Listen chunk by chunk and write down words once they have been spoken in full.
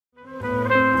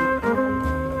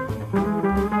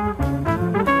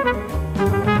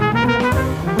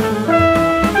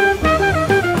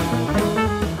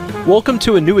Welcome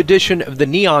to a new edition of the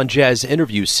Neon Jazz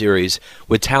interview series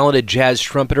with talented jazz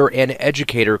trumpeter and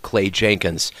educator Clay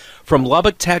Jenkins. From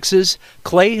Lubbock, Texas,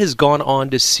 Clay has gone on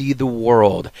to see the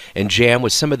world and jam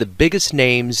with some of the biggest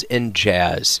names in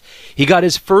jazz. He got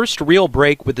his first real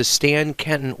break with the Stan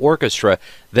Kenton Orchestra,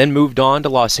 then moved on to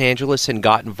Los Angeles and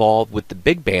got involved with the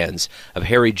big bands of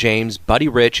Harry James, Buddy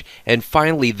Rich, and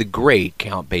finally the great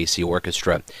Count Basie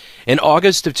Orchestra. In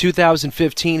August of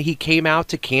 2015, he came out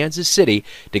to Kansas City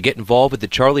to get involved with the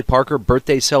Charlie Parker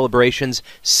birthday celebrations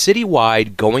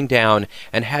citywide going down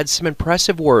and had some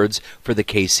impressive words for the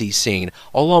KC scene,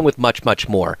 along with much, much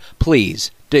more.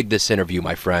 Please dig this interview,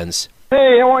 my friends.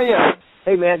 Hey, how are you?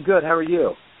 Hey, man, good. How are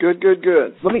you? Good.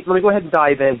 Let me go ahead and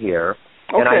dive in here.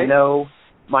 Okay. And I know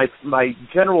my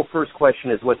general first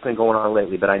question is what's been going on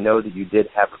lately, but I know that you did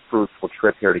have a fruitful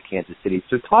trip here to Kansas City.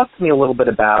 So talk to me a little bit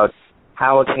about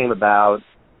how it came about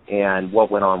and what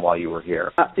went on while you were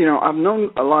here. I've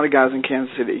known a lot of guys in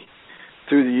Kansas City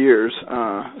through the years,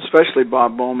 especially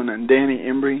Bob Bowman and Danny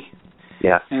Embry.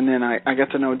 Yeah. And then I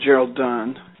got to know Gerald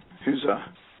Dunn, who's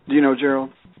do you know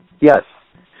Gerald? Yes.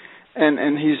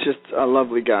 And he's just a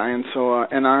lovely guy. And so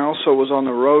and I also was on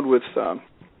the road with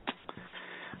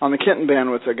on the Kenton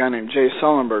band with a guy named Jay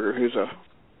Sullenberger, who's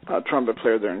a trumpet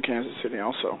player there in Kansas City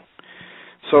also.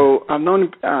 So I've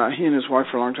known he and his wife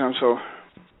for a long time. So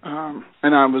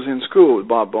and I was in school with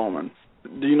Bob Bowman.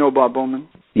 Do you know Bob Bowman?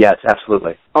 Yes,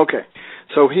 absolutely. Okay.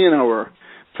 So he and I were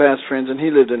fast friends, and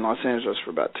he lived in Los Angeles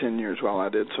for about 10 years while I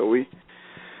did. So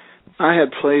I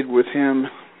had played with him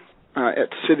at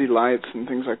City Lights and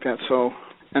things like that. So,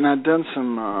 and I'd done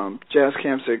some jazz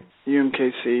camps at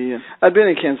UMKC, and I'd been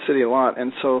in Kansas City a lot.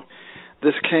 And so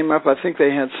this came up. I think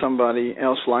they had somebody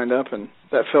else lined up, and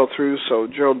that fell through. So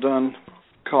Gerald Dunn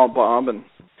called Bob, and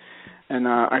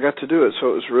I got to do it. So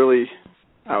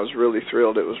I was really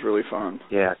thrilled. It was really fun.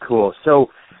 Yeah, cool. So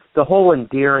the whole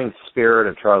endearing spirit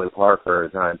of Charlie Parker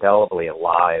is indelibly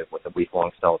alive with the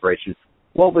week-long celebration.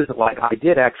 What was it like? I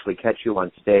did actually catch you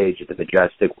on stage at the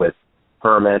Majestic with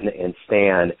Herman and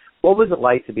Stan. What was it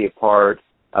like to be a part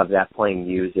of that, playing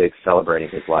music, celebrating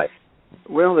his life?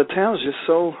 Well, the town's just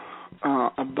so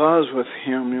abuzz with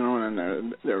him,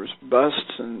 and there was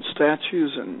busts and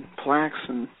statues and plaques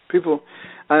and people.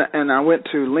 And I went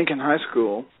to Lincoln High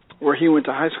School, where he went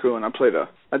to high school, and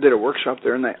I did a workshop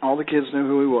there, and all the kids knew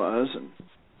who he was, and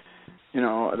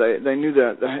they knew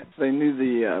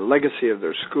the legacy of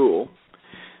their school.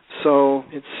 So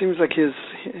it seems like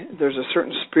there's a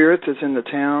certain spirit that's in the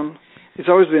town. It's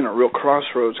always been a real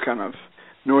crossroads, kind of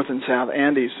north and south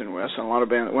and east and west. And a lot of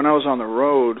bands. When I was on the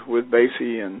road with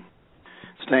Basie and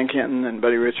Stan Kenton and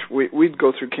Buddy Rich, we'd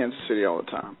go through Kansas City all the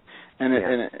time, and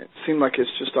it seemed like it's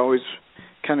just always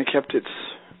kind of kept its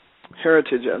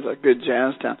heritage as a good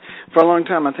jazz town. For a long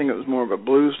time, I think it was more of a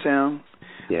blues town.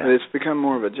 Yeah. But it's become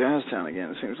more of a jazz town again,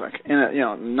 it seems like.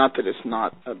 And not that it's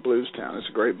not a blues town; it's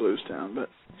a great blues town. But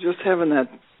just having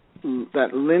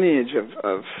that lineage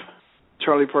of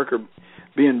Charlie Parker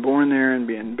being born there and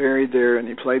being buried there, and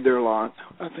he played there a lot.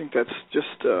 I think that's just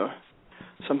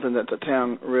something that the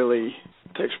town really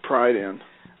takes pride in.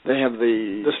 They have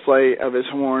the display of his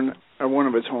horn, or one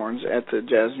of his horns, at the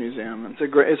Jazz Museum. And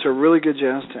it's a really good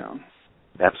jazz town.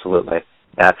 Absolutely.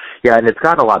 Yeah, and it's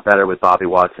gotten a lot better with Bobby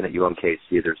Watson at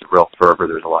UMKC. There's a real fervor.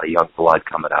 There's a lot of young blood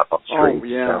coming up on the streets. Oh,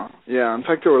 yeah, yeah. In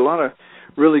fact, there were a lot of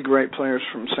really great players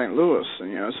from St. Louis.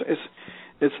 And,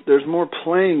 there's more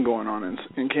playing going on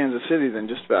in Kansas City than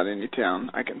just about any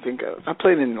town I can think of. I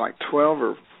played in like 12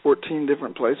 or 14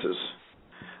 different places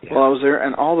while I was there,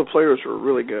 and all the players were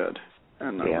really good.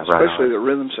 And especially the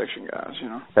rhythm section guys,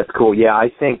 That's cool. Yeah,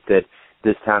 I think that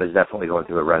this town is definitely going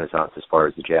through a renaissance as far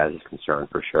as the jazz is concerned,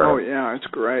 for sure. Oh, yeah, it's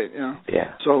great,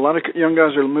 Yeah. So a lot of young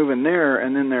guys are moving there,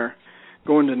 and then they're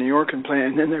going to New York and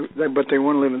playing, and then but they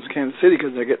want to live in Kansas City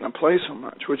because they're getting to play so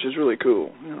much, which is really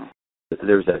cool,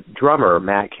 There's a drummer,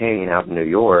 Matt Kane, out in New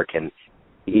York, and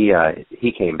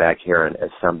he came back here and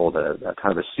assembled a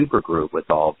kind of a super group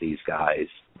with all of these guys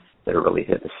that are really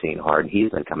hitting the scene hard, and he's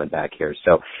been coming back here.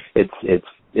 So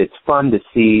it's fun to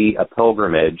see a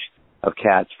pilgrimage of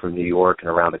cats from New York and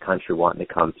around the country wanting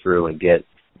to come through and get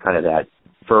kind of that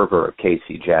fervor of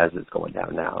KC jazz that's going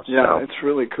down now. Yeah, it's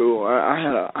really cool.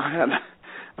 I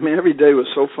mean, every day was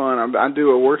so fun. I'd do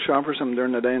a workshop or something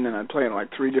during the day, and then I'd play in like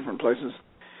 3 different places.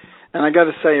 And I got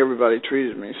to say, everybody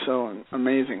treated me so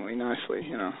amazingly nicely,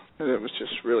 It was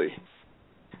just really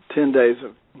 10 days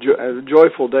of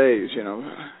joyful days,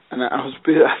 And I was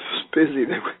busy.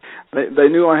 They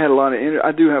knew I had a lot of energy.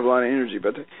 I do have a lot of energy,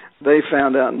 but they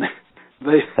found out, and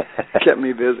they kept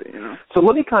me busy, So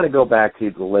let me kind of go back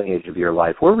to the lineage of your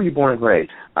life. Where were you born and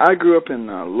raised? I grew up in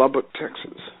Lubbock,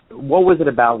 Texas. What was it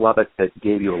about Lubbock that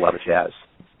gave you a love of jazz?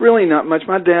 Really not much.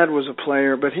 My dad was a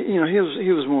player, but he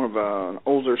was more of an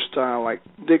older style, like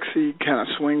Dixie kind of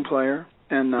swing player,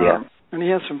 and he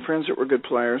had some friends that were good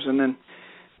players. And then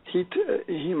he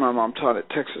and my mom taught at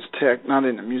Texas Tech, not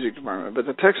in the music department, but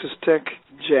the Texas Tech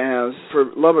jazz for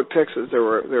Lubbock, Texas. There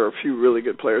were a few really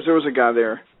good players. There was a guy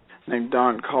there named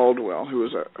Don Caldwell, who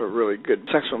was a really good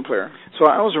saxophone player. So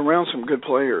I was around some good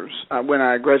players. When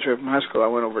I graduated from high school, I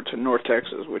went over to North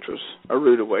Texas, which was a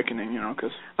rude awakening,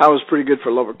 because I was pretty good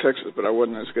for Lubbock, Texas, but I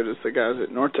wasn't as good as the guys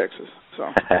at North Texas. So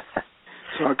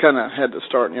I kind of had to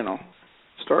start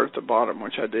at the bottom,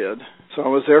 which I did. So I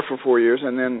was there for 4 years,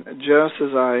 and then just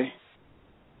as I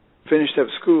finished up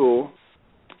school,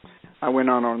 I went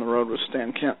on the road with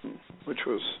Stan Kenton, which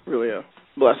was really a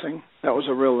blessing. That was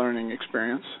a real learning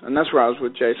experience, and that's where I was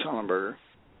with Jay Sullenberger,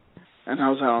 and I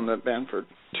was out on that band for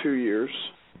 2 years,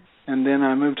 and then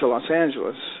I moved to Los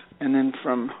Angeles, and then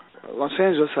from Los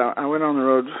Angeles I went on the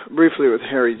road briefly with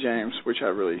Harry James, which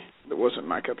that wasn't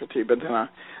my cup of tea, but then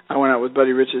I went out with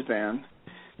Buddy Rich's band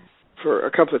for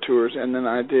a couple of tours, and then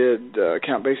I did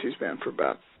Count Basie's band for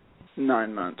about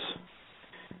 9 months.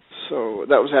 So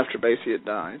that was after Basie had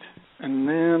died. And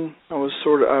then I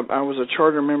was a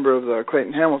charter member of the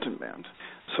Clayton Hamilton band.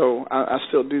 So I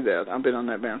still do that. I've been on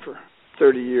that band for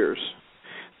 30 years,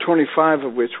 25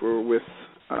 of which were with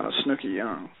Snooky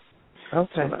Young.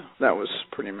 Okay. So that was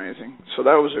pretty amazing. So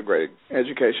that was a great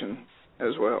education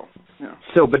as well. Yeah.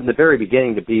 So, but in the very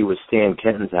beginning, to be with Stan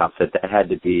Kenton's outfit, that had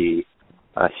to be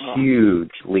a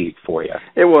huge leap for you.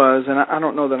 It was, and I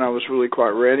don't know that I was really quite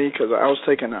ready, because I was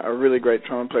taking a really great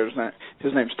trumpet player's name.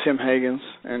 His name's Tim Hagens,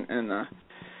 and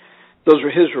those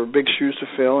were big shoes to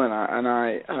fill, and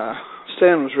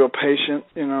Stan was real patient,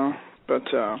 but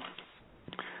I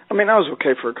was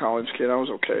okay for a college kid. I was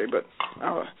okay, but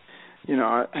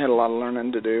I had a lot of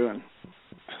learning to do, and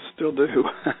I still do.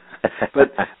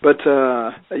 but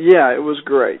yeah, it was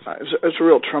great. It's a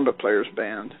real trumpet player's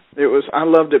band. I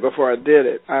loved it before I did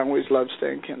it. I always loved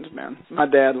Stan Kenton's band. My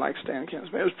dad liked Stan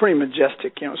Kenton's band. It was pretty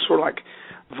majestic, sort of like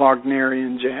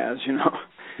Wagnerian jazz,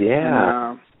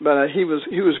 Yeah. But he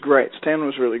was great. Stan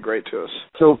was really great to us.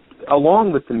 So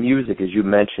along with the music, as you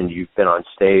mentioned, you've been on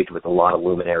stage with a lot of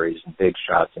luminaries and big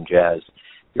shots in jazz.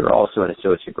 You're also an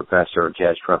associate professor of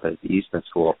jazz trumpet at the Eastman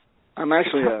School. I'm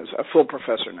actually a full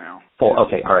professor now. Full,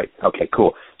 okay, all right, okay,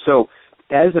 cool. So,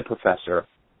 as a professor,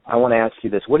 I want to ask you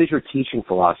this: what is your teaching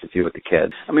philosophy with the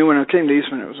kids? When I came to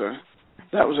Eastman,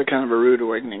 that was a kind of a rude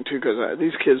awakening too, because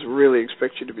these kids really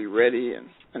expect you to be ready,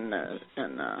 and the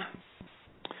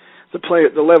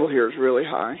level here is really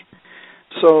high.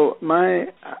 So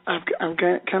I've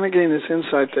kind of gained this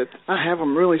insight that I have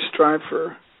them really strive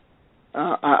for.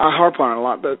 I harp on it a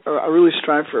lot, but I really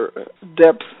strive for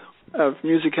depth of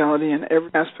musicality in every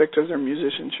aspect of their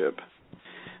musicianship.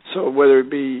 So whether it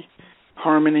be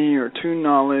harmony or tune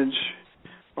knowledge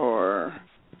or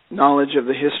knowledge of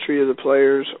the history of the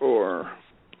players or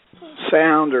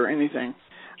sound or anything,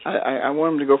 I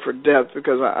want them to go for depth,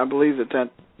 because I believe that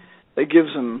it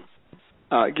gives them,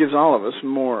 gives all of us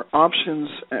more options,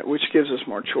 which gives us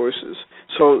more choices.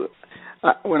 So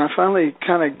when I finally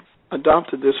kind of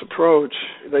adopted this approach,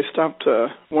 they stopped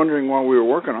wondering while we were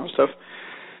working on stuff,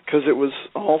 because it was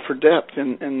all for depth,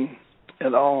 and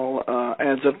it all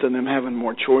adds up to them having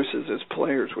more choices as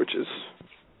players, which is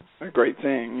a great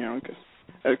thing, because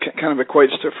it kind of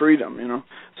equates to freedom,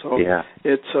 So yeah.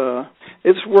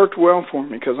 It's worked well for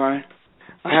me, because I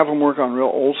have them work on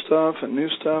real old stuff and new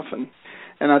stuff, and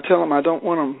I tell them I don't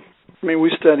want them.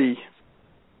 We study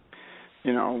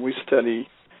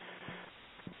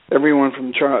everyone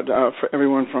from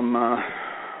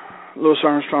Louis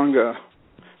Armstrong to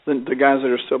the guys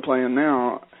that are still playing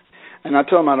now, and I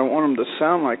tell them I don't want them to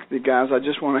sound like the guys. I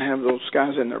just want to have those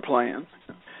guys in there playing.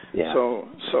 Yeah.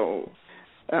 So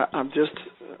I'm just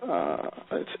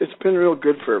it's been real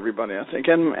good for everybody, I think,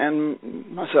 and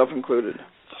myself included.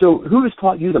 So who has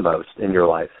taught you the most in your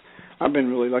life? I've been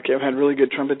really lucky. I've had really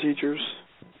good trumpet teachers.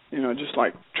 Just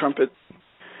like trumpet.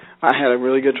 I had a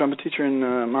really good trumpet teacher in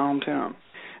my hometown,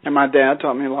 and my dad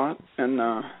taught me a lot, and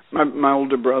my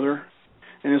older brother,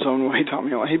 in his own way, taught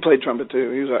me a lot. He played trumpet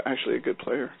too. He was actually a good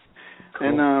player.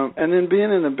 Cool. And then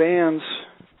being in the bands,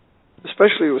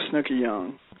 especially with Snooky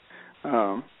Young,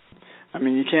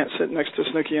 you can't sit next to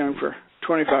Snooky Young for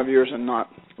 25 years and not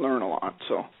learn a lot.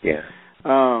 So yeah.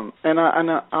 And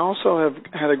I also have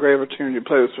had a great opportunity to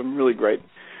play with some really great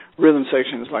rhythm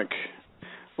sections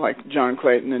like John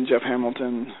Clayton and Jeff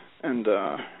Hamilton, and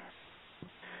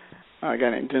a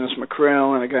guy named Dennis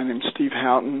McCrell and a guy named Steve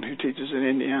Houghton who teaches in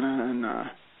Indiana, and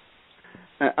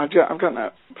I've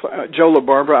gotten Joe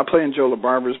LaBarbera. I play in Joe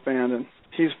LaBarbera's band, and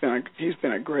he's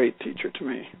been a great teacher to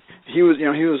me. He was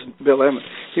Bill Evans.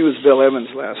 He was Bill Evans'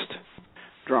 last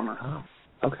drummer. Oh,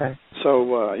 okay.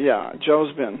 So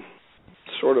Joe's been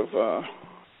sort of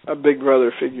a big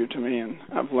brother figure to me, and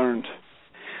I've learned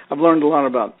a lot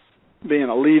about being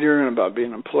a leader and about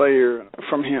being a player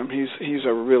from him. He's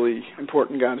a really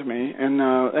important guy to me,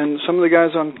 and some of the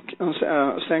guys on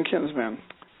Stan Kenton's band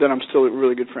that I'm still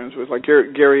really good friends with, like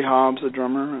Gary Hobbs, the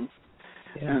drummer,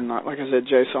 and like I said,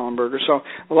 Jay Sullenberger. So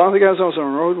a lot of the guys I was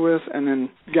on the road with, and then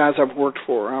guys I've worked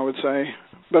for, I would say.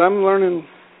 But I'm learning,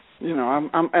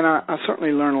 I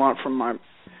certainly learn a lot from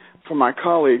my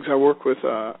colleagues. I work with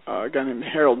a guy named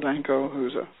Harold Danko,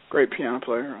 who's a great piano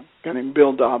player, a guy named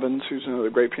Bill Dobbins, who's another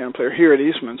great piano player here at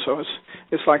Eastman. So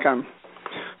it's like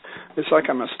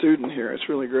I'm a student here. It's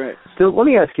really great. So let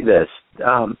me ask you this: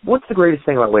 what's the greatest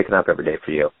thing about waking up every day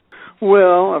for you?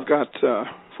 Well, I've got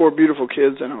 4 beautiful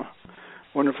kids and a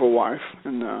wonderful wife,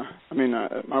 and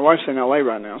my wife's in L.A.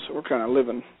 right now, so we're kind of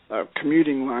living a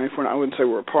commuting life. I wouldn't say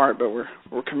we're apart, but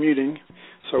we're commuting,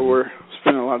 so we're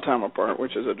spending a lot of time apart,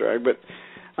 which is a drag. But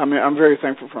I'm very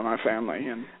thankful for my family,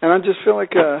 and I just feel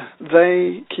like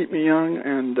they keep me young,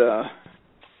 and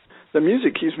the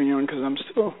music keeps me young because I'm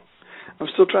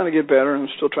still trying to get better, and I'm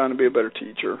still trying to be a better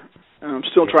teacher, and I'm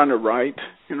still trying to write,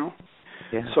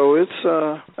 Yeah. So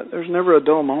there's never a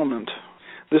dull moment.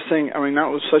 This thing,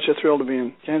 that was such a thrill to be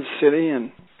in Kansas City,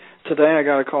 and today I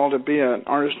got a call to be an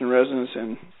artist in residence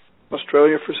in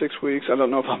Australia for 6 weeks. I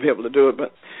don't know if I'll be able to do it,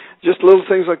 but just little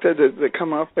things like that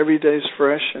come up. Every day's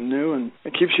fresh and new, and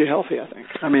it keeps you healthy, I think.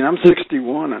 I'm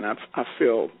 61, and I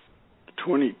feel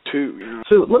 22,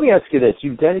 So let me ask you this.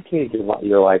 You've dedicated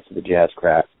your life to the jazz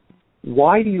craft.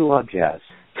 Why do you love jazz?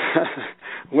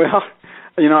 Well,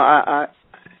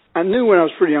 I knew when I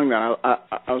was pretty young that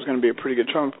I was going to be a pretty good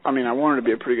trumpet. I wanted to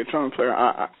be a pretty good trumpet player.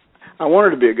 I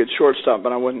wanted to be a good shortstop,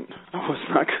 but I was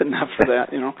not good enough for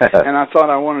that, And I thought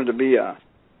I wanted to be a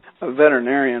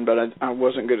veterinarian, but I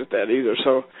wasn't good at that either.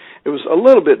 So it was a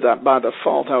little bit that by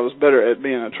default I was better at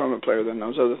being a trumpet player than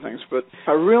those other things. But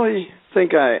I really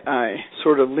think I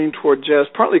sort of leaned toward jazz,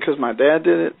 partly because my dad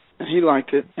did it, and he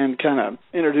liked it and kind of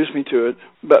introduced me to it.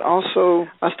 But also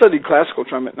I studied classical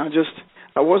trumpet, and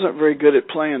I wasn't very good at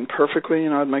playing perfectly.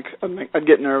 I'd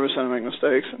get nervous and I'd make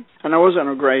mistakes, and I wasn't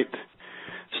a great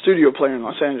studio player in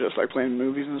Los Angeles, like playing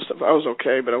movies and stuff. I was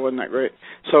okay, but I wasn't that great.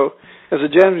 So as a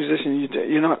jazz musician,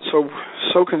 you're not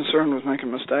so concerned with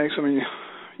making mistakes.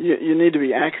 You need to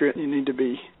be accurate, you need to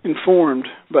be informed,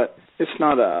 but it's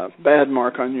not a bad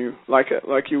mark on you like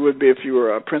you would be if you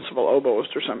were a principal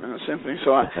oboist or something in a symphony.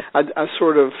 So I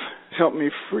sort of helped me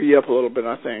free up a little bit,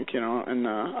 I think, and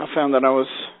I found that I was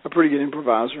a pretty good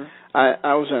improviser.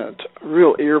 I was a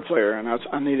real ear player, and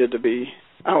I needed to be.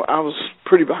 I was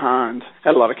pretty behind.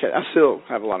 I still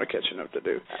have a lot of catching up to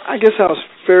do. I guess I was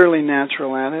fairly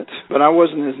natural at it, but I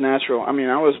wasn't as natural.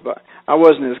 I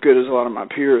wasn't as good as a lot of my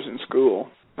peers in school.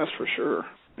 That's for sure.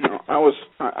 I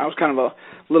was kind of a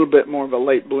little bit more of a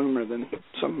late bloomer than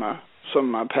some of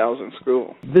my pals in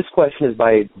school. This question is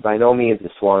by no means a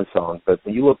swan song, but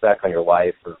when you look back on your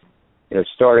life, or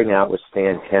starting out with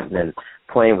Stan Kenton and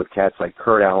playing with cats like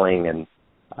Kurt Elling and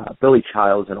Billy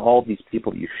Childs and all these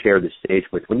people that you share the stage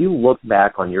with, when you look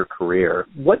back on your career,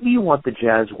 what do you want the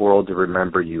jazz world to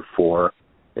remember you for,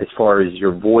 as far as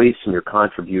your voice and your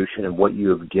contribution and what you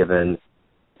have given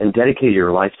and dedicated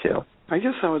your life to? I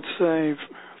guess I would say,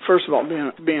 first of all,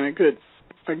 being a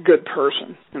good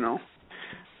person,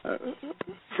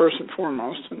 first and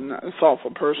foremost, and a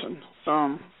thoughtful person,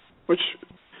 which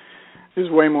is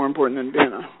way more important than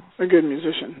being a good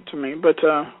musician to me. But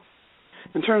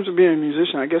in terms of being a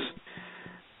musician, I guess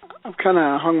I've kind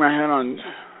of hung my hat on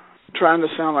trying to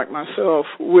sound like myself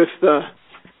with the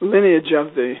lineage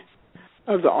of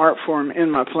the art form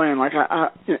in my playing. Like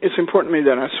it's important to me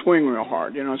that I swing real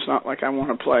hard. It's not like I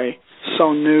want to play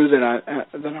so new that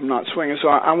I'm not swinging. So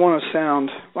I want to sound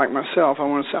like myself. I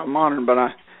want to sound modern, but I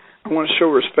want to show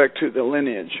respect to the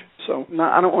lineage. So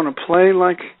I don't want to play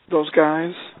like those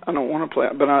guys. I don't want to play,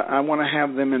 but I want to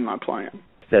have them in my playing.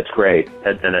 That's great,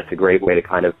 and that's a great way to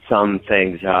kind of sum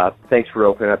things up. Thanks for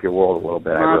opening up your world a little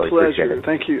bit. I really appreciate it.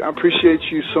 Thank you. I appreciate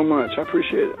you so much. I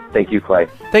appreciate it. Thank you, Clay.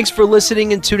 Thanks for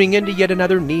listening and tuning in to yet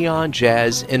another Neon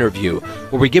Jazz interview,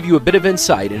 where we give you a bit of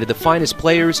insight into the finest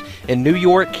players in New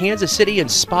York, Kansas City,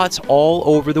 and spots all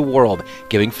over the world,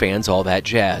 giving fans all that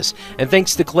jazz. And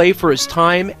thanks to Clay for his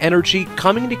time, energy,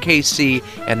 coming to KC,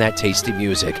 and that tasty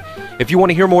music. If you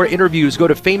want to hear more interviews, go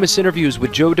to Famous Interviews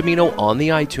with Joe Domino on the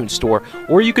iTunes Store,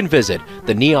 or or you can visit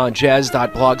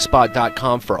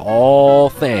theneonjazz.blogspot.com for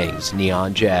all things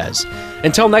neon jazz.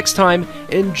 Until next time,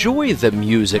 enjoy the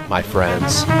music, my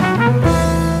friends.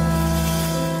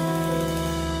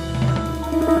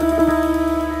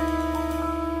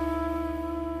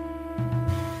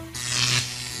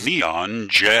 Neon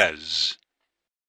Jazz.